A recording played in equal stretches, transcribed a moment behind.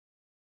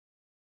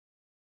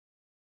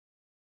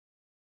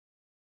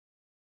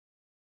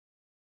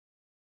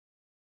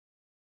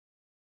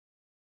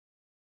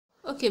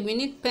Okay, we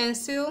need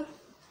pencil,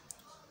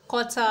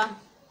 cutter,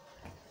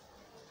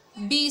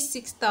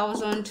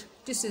 B6000,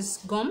 this is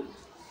gum,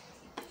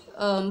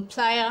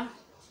 plier,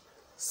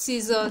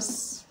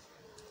 scissors,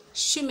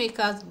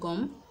 shoemaker's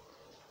gum,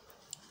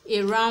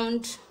 a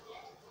round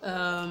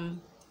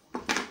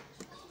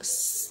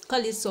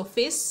call it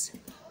surface.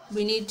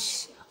 We need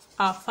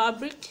our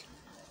fabric,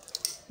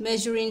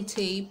 measuring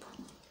tape,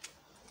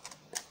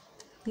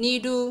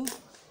 needle,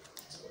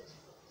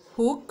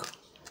 hook,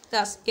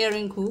 that's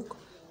earring hook,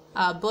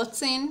 our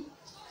button,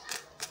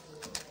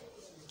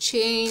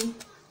 chain,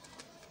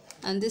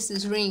 and this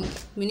is ring.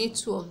 We need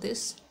two of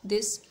this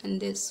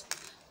and this.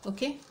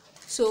 Okay,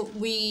 so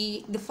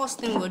the first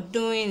thing we're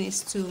doing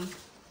is to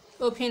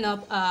open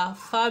up our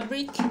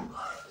fabric.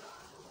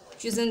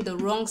 Using the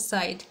wrong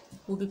side,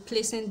 we'll be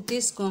placing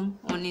this gum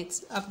on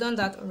it. I've done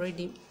that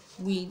already.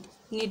 We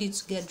need it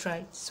to get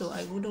dry, so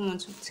I wouldn't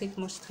want to take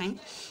much time.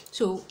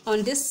 So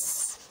on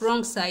this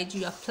wrong side,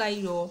 you apply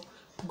your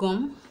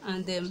gum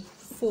and then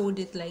fold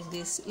it like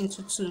this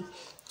into two.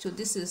 So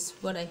this is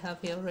what I have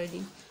here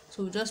already.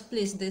 So we'll just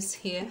place this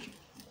here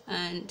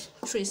and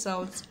trace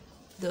out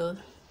the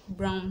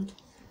round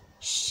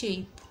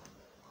shape.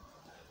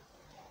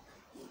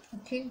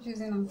 Okay,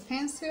 using a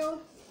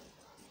pencil,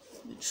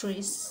 we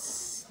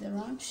trace the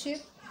round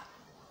shape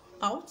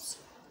out.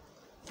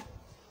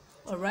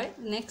 All right,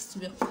 next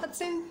we're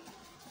cutting.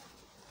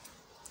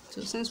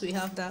 So since we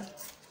have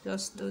that,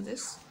 just do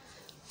this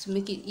to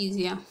make it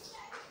easier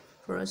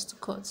for us to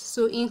cut.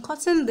 So in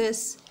cutting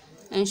this,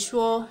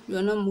 ensure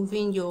you're not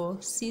moving your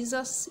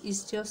scissors.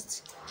 It's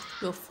just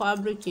your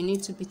fabric you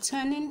need to be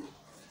turning,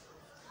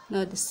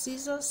 not the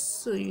scissors.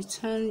 So you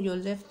turn your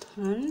left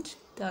hand.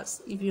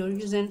 That's if you're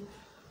using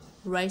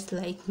right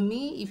like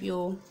me. If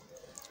your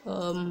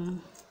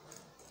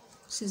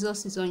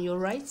scissors is on your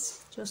right,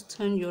 just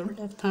turn your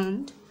left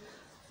hand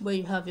where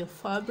you have your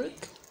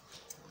fabric.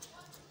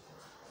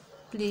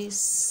 Please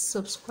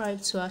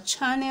subscribe to our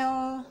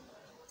channel,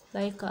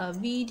 like our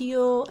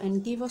video,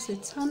 and give us a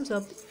thumbs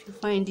up if you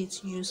find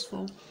it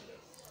useful.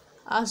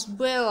 As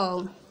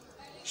well,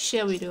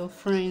 share with your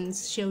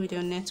friends, share with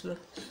your network.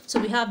 So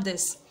we have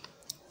this.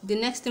 The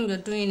next thing we're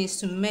doing is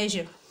to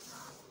measure.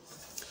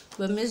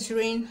 We're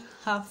measuring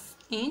 1/2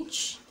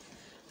 inch.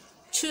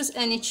 Choose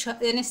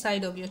any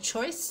side of your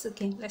choice.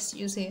 Okay, let's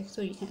use here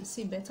so you can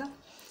see better.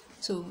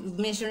 So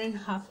we're measuring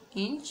 1/2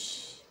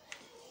 inch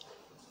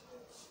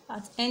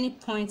at any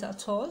point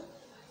at all,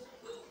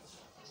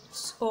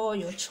 or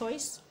your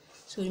choice.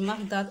 So we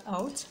mark that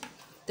out,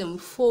 then we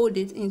fold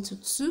it into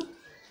two.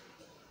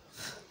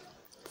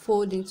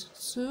 Fold into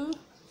two.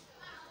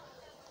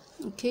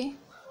 Okay,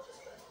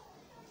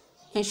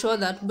 ensure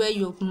that where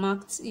you've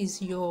marked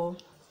is your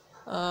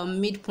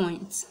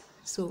midpoint,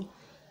 so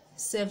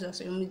serves as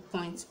your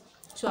midpoint.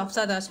 So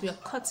after that, we are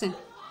cutting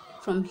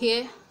from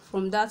here,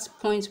 from that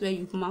point where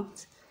you've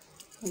marked,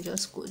 and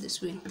just go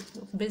this way,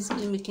 so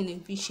basically making a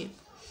V shape.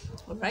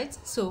 All right,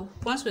 so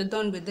once we're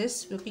done with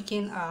this, we're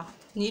picking our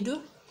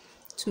needle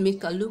to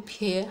make a loop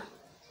here.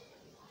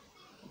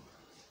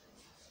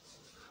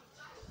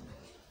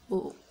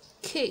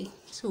 Okay,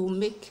 so we'll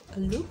make a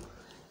loop.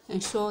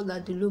 Ensure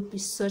that the loop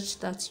is such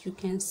that you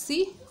can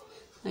see,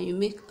 and you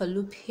make a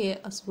loop here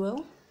as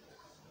well.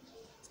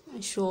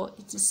 Ensure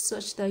it is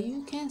such that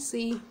you can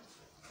see.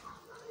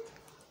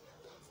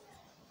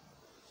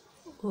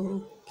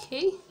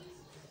 Okay,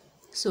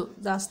 so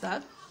that's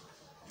that.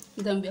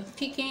 Then we are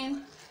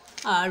picking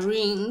our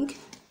ring.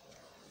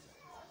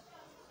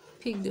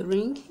 Pick the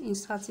ring,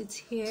 insert it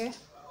here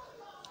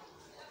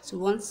to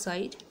one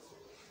side.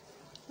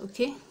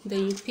 Okay,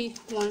 then you pick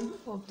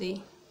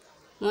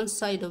one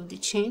side of the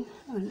chain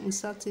and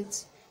insert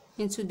it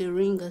into the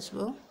ring as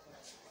well.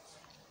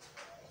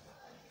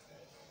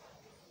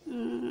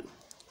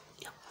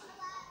 Yep.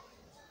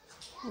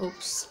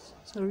 Oops,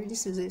 sorry,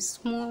 this is a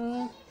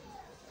small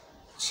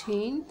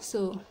chain,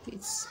 so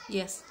it's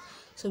yes.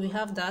 So we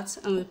have that,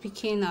 and we're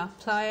picking our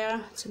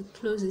plier to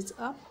close it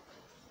up.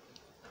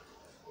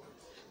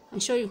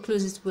 Ensure you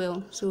close it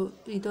well so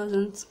it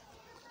doesn't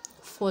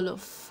fall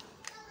off.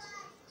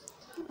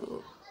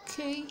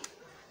 Okay,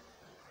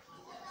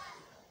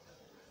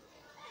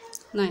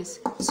 nice.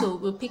 So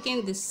we're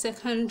picking the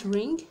second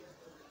ring,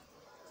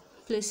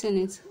 placing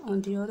it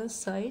on the other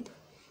side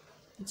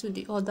into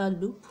the other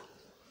loop.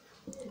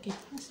 Okay,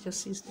 let's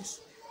just use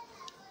this.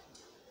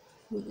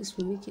 This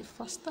will make it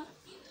faster.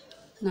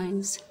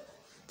 Nice.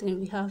 Then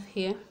we have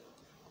here.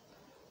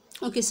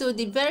 Okay, so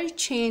the very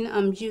chain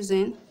I'm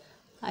using,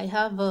 I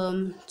have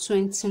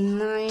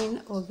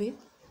 29 of it,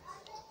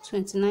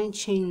 29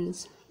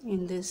 chains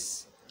in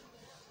this.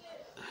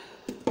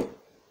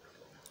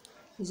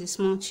 It's a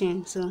small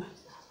chain, so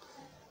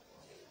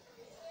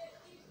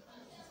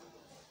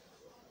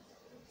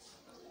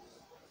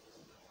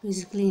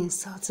basically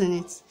inserting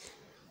it.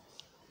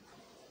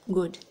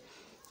 Good.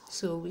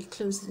 So we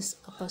close this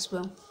up as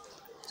well.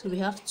 So we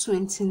have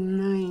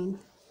 29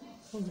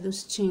 of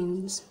those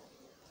chains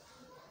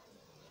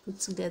put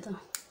together.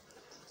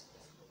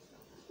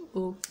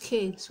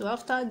 Okay, so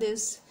after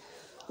this,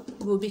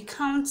 we'll be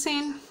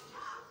counting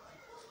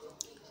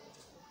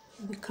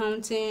we'll be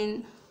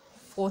counting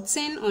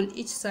 14 on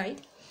each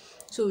side.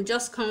 So we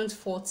just count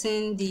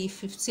 14, the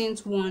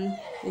 15th one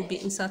will be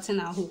inserting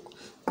our hook.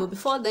 But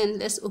before then,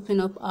 let's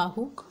open up our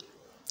hook,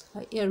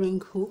 our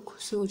earring hook.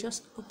 So we'll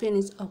just open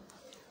it up.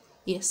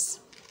 Yes.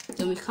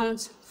 Then we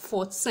count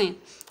 14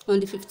 on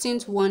the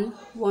 15th one.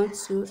 1,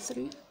 2,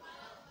 3,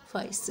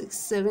 5, 6,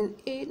 7,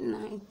 8,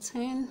 9,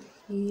 10,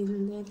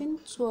 11,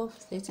 12,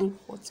 13,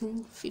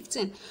 14,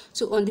 15.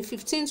 So on the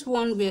 15th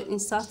one, we're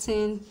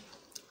inserting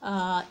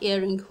our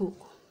earring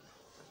hook.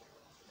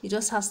 It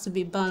just has to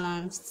be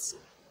balanced.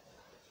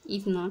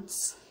 If not,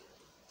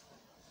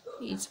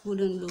 it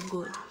wouldn't look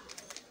good.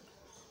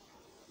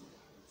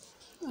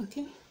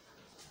 Okay,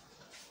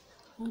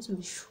 I want to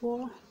be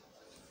sure.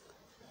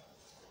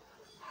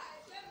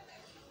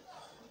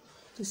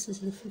 This is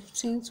the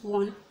 15th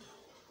one.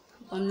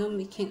 I'm not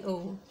making,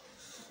 oh,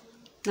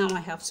 now I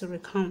have to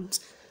recount.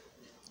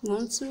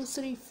 1, 2,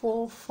 3,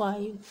 4,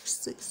 5,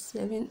 6,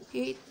 7,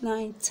 8,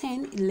 9,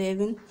 10,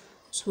 11,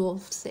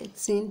 12,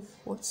 13,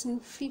 14,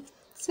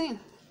 15.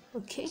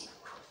 Okay,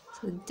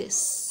 so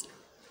this,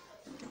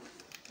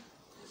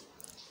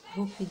 I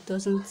hope it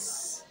doesn't.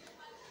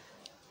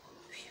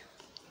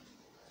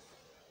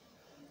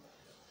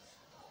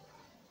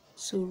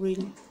 So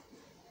really,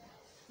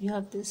 you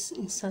have this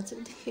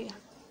inserted here.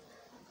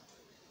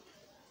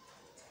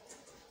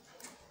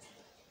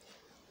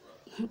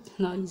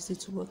 Not easy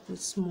to work with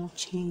small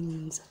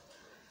chains.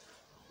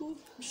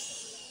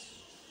 Oops.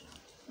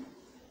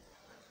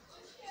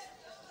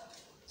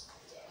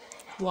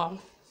 Wow.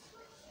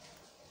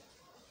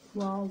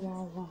 Wow,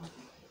 wow, wow.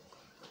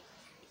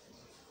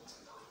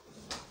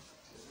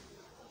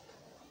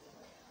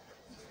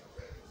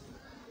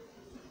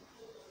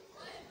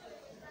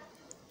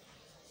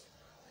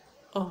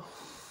 Oh.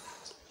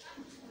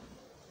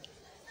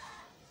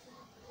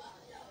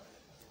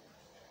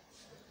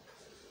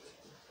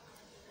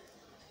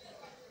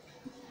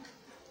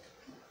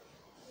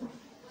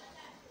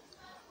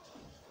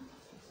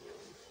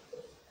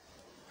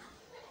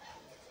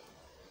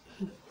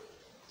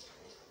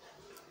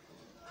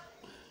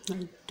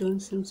 I don't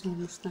seem to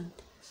understand.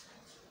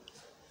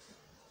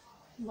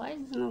 Why is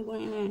it not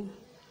going in?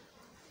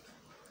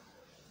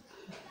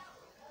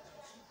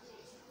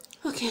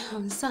 Okay,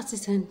 I'll start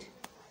it and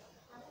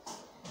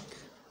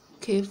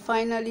okay,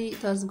 finally it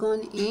has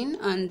gone in,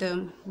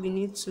 and we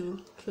need to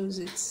close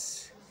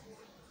it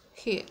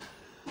here.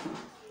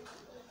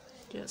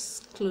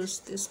 Just close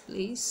this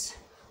place.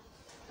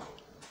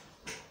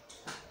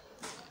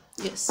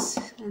 Yes,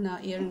 and our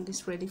earring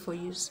is ready for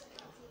use.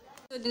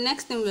 So the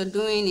next thing we're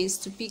doing is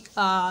to pick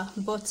our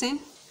button.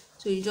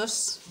 So you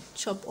just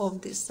chop off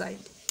this side,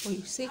 or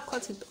you say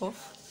cut it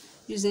off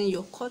using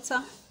your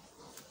cutter.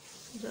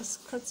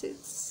 Just cut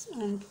it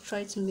and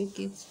try to make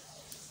it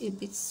a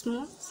bit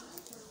smooth.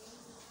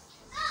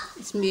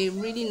 It may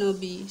really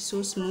not be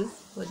so smooth,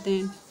 but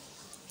then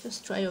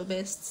just try your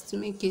best to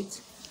make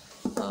it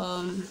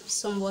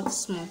somewhat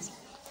smooth.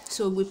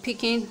 So we're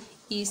picking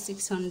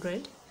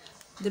E600.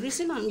 The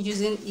reason I'm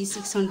using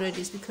E600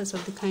 is because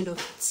of the kind of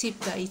tip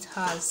that it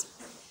has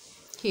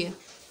here.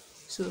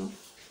 So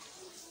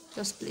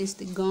just place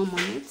the gum on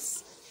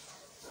it.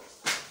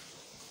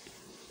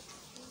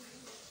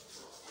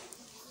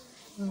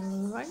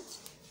 Alright,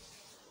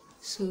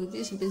 so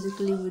this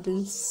basically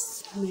wouldn't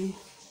smell.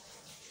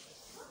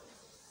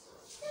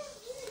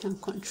 Can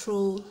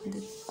control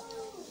the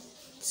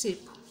tip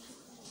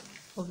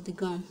of the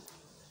gum.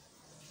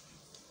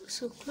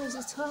 So close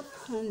it up,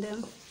 and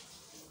then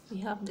we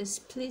have this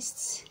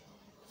placed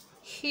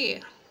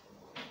here,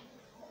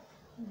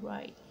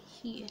 right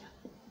here.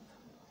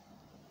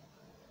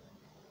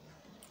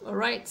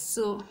 Alright,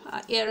 so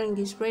our earring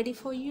is ready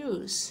for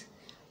use.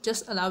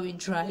 Just allow it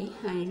dry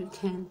and you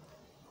can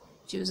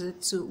use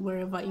it to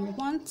wherever you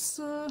want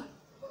to.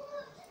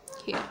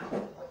 Here.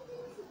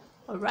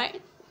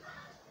 Alright,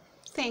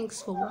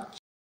 thanks for watching.